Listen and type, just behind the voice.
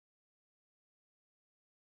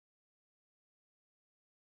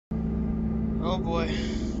Oh boy.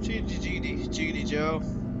 Jiggity Joe.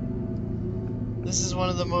 This is one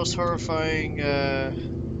of the most horrifying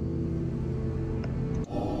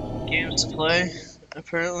games to play,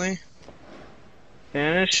 apparently.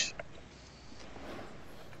 Vanish.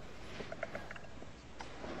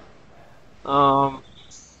 Um,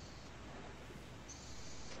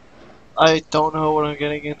 I don't know what I'm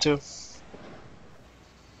getting into.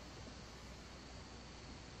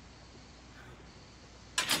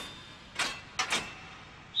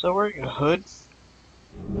 So wearing a hood?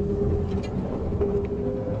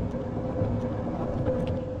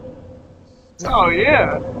 Oh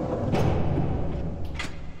yeah!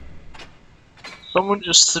 Someone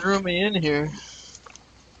just threw me in here.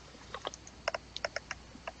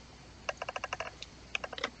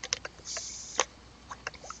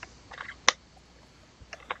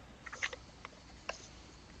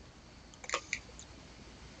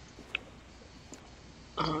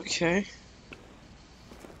 Okay.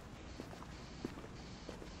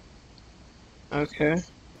 Okay.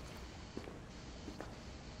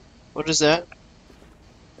 What is that?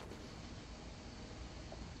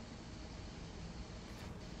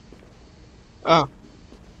 Oh.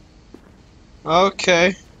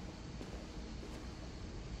 Okay.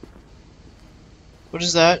 What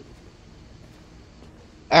is that?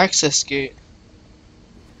 Access gate.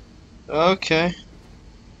 Okay.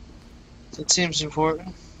 That seems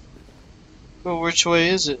important. But which way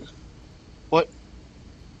is it? What?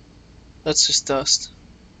 That's just dust.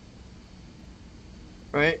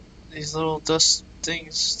 Right? These little dust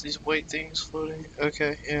things, these white things floating.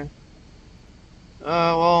 Okay, yeah.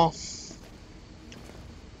 Well,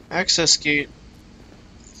 access gate.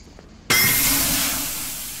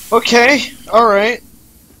 Okay, alright.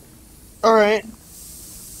 Alright.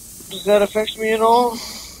 Does that affect me at all?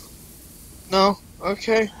 No?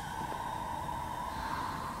 Okay.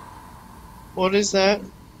 What is that?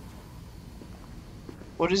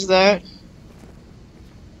 What is that?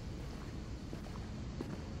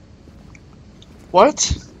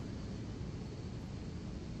 What?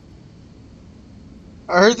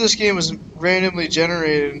 I heard this game was randomly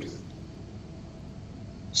generated.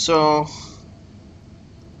 So,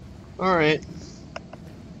 alright.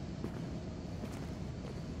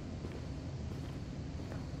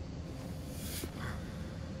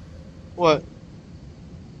 What?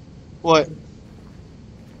 What?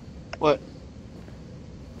 What?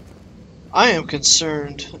 I am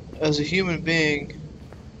concerned as a human being.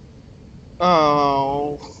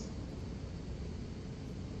 Oh.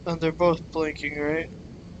 And they're both blinking, right?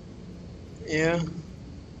 Yeah.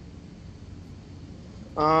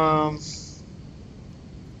 A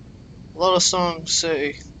lot of songs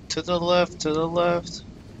say to the left, to the left.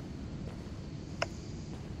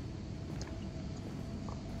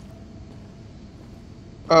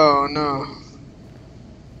 Oh no.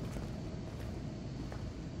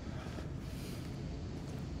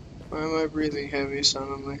 Why am I breathing heavy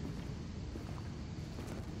suddenly?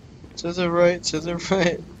 To the right, to the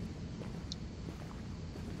right.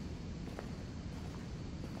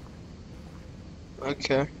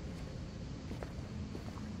 Okay.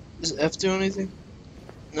 Does F do anything?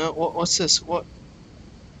 No, what's this? What?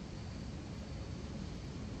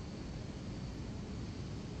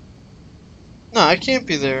 No, I can't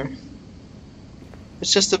be there.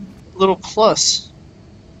 It's just a little plus.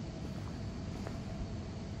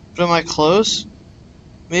 But am I close?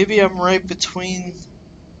 Maybe I'm right between,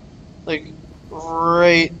 like,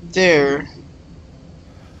 right there.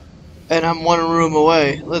 And I'm one room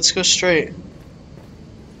away. Let's go straight.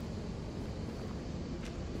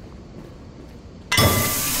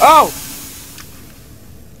 Oh!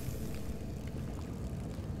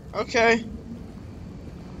 Okay.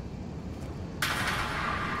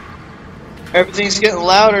 Everything's getting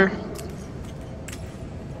louder.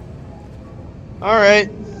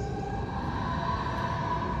 Alright.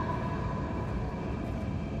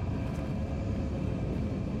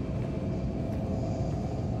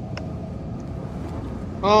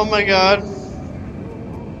 Oh my god.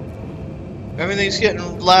 Everything's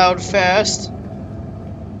getting loud fast.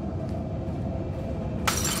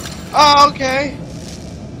 Oh, okay.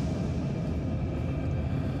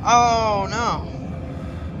 Oh, no.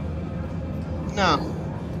 No.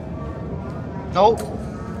 Nope.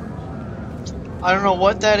 I don't know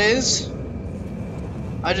what that is.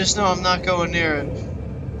 I just know I'm not going near it.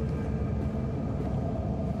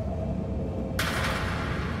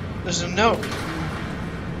 There's a note.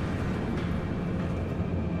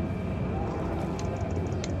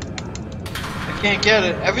 I can't get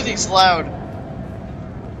it. Everything's loud.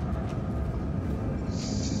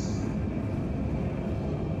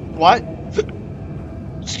 What?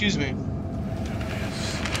 Excuse me.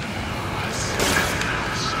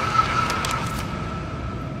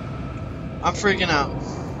 I'm freaking out.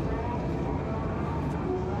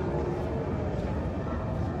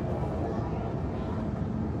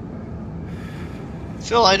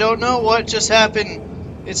 Phil, I don't know what just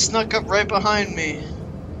happened. It snuck up right behind me.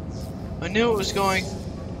 I knew it was going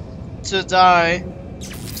to die,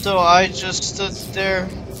 so I just stood there.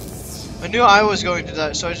 I knew I was going to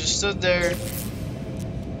die, so I just stood there.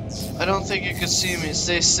 I don't think you could see me.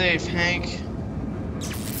 Stay safe, Hank.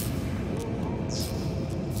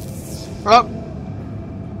 Up.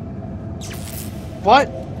 What?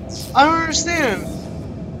 I don't understand.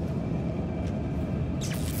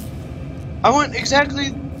 I went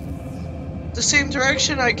exactly the same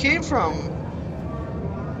direction I came from.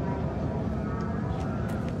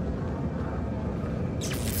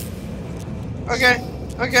 Okay,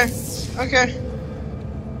 okay, okay.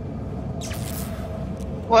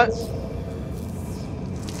 What?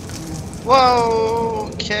 Whoa,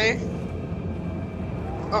 okay.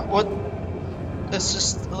 What? That's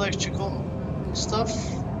just electrical stuff?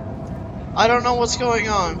 I don't know what's going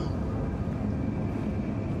on.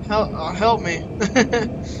 Help me.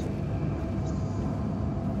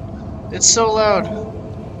 It's so loud.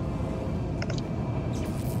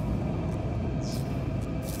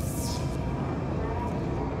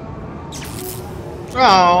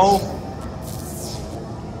 Oh.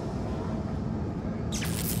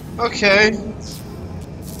 Okay.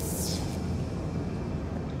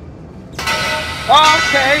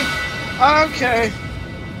 Okay. Okay.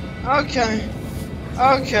 Okay.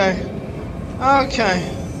 Okay.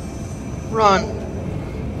 Okay. Run.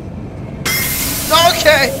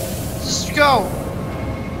 Okay! Just go!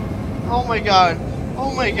 Oh my god.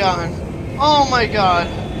 Oh my god. Oh my god.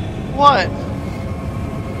 What?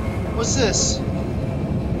 What's this?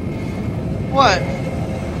 What?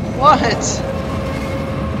 What?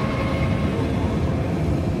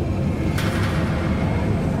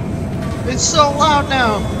 It's so loud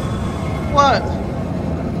now. What?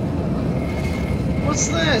 What's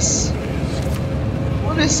this?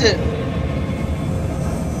 What is it?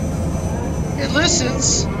 It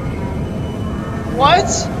listens. What?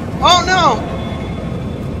 Oh no!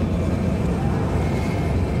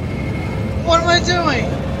 What am I doing?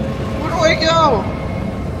 Where do I go?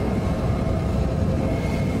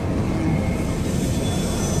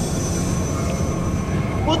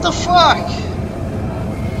 What the fuck?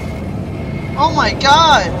 Oh my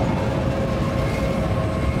god!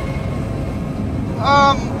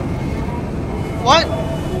 What?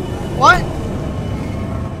 What?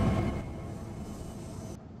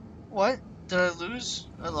 What? Did I lose?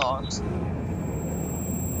 I lost.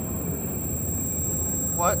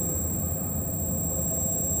 What?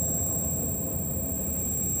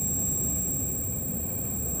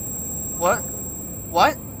 What?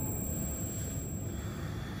 What?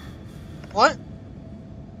 What?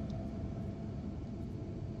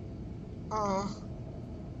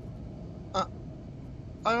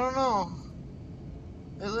 I don't know.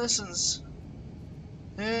 It listens.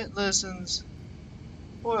 It listens.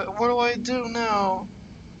 What do I do now?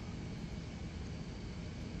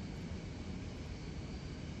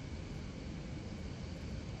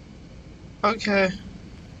 Okay.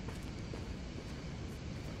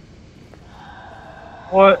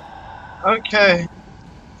 What? Okay.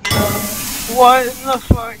 What in the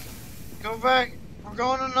fuck? Go back. We're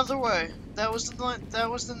going another way. That was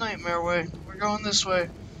the nightmare way. We're going this way.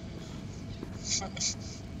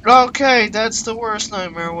 Okay, that's the worst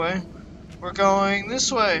nightmare way. We're going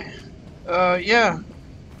this way. Yeah.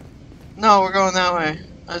 No, we're going that way.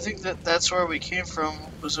 I think that's where we came from,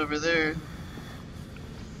 was over there.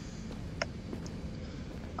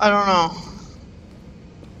 I don't know.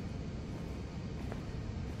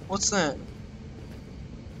 What's that?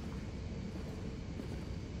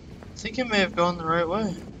 I think it may have gone the right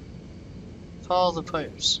way. Follow the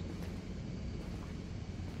pipes.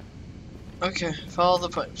 Okay, follow the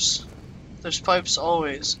pipes. There's pipes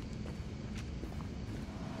always.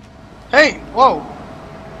 Hey! Whoa!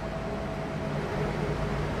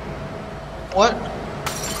 What?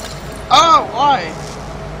 Oh! Why?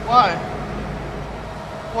 Why?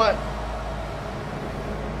 What?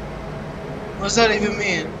 What does that even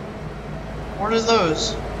mean? What are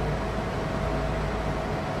those?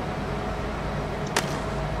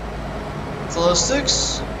 Glow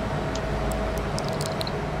sticks?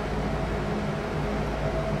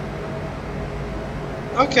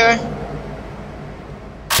 Okay.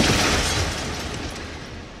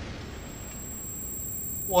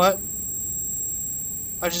 What?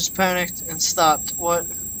 I just panicked and stopped. What?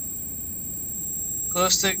 Glow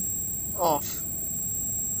stick off.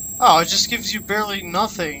 Oh, it just gives you barely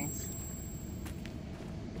nothing.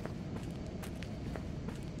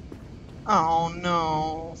 Oh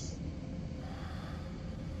no.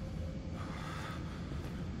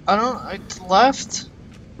 I left?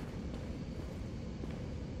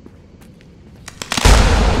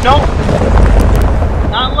 No!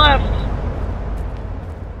 Not left!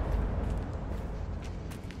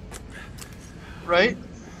 Right?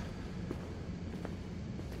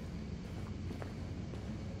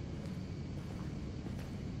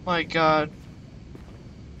 My god.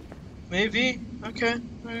 Maybe? Okay.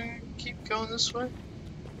 Keep going this way.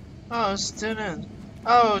 Oh, it's dead end.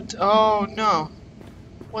 Oh no.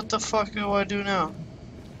 What the fuck do I do now?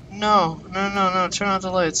 No, no. Turn out the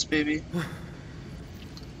lights, baby.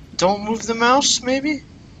 Don't move the mouse, maybe?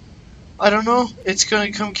 I don't know. It's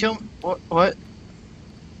gonna come kill me. What?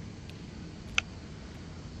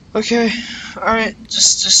 Okay. Alright.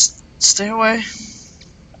 Just stay away.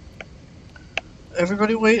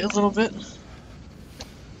 Everybody wait a little bit.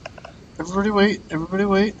 Everybody wait. Everybody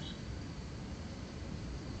wait.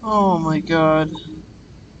 Oh my god.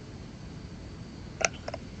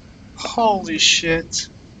 Holy shit.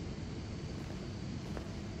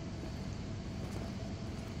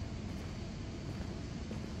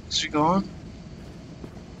 Is she gone?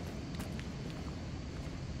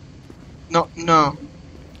 No.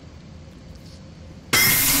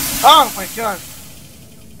 Oh my god.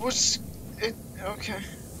 What's it? Okay.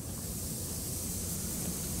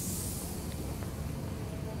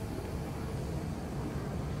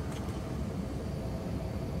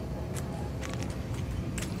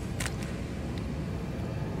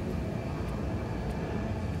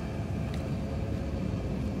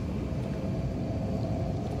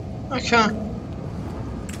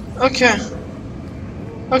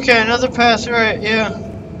 Okay, another path, right, yeah.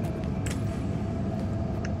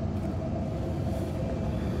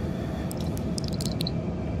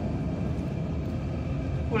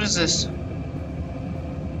 What is this?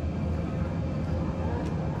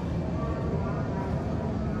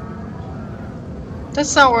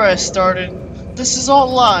 That's not where I started. This is all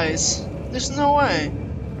lies. There's no way.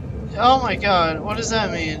 Oh my god, what does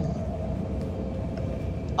that mean?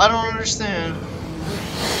 I don't understand.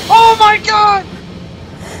 Oh my god!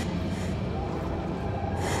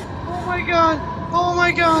 Oh my god! Oh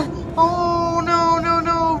my god! Oh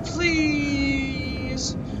no,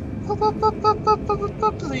 please!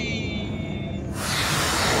 Please!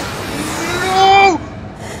 No!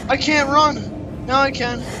 I can't run! Now I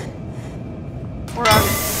can. We're out.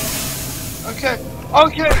 Okay.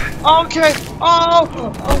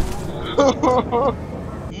 Oh!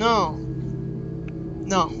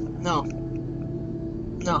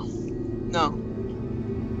 No.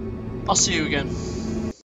 I'll see you again.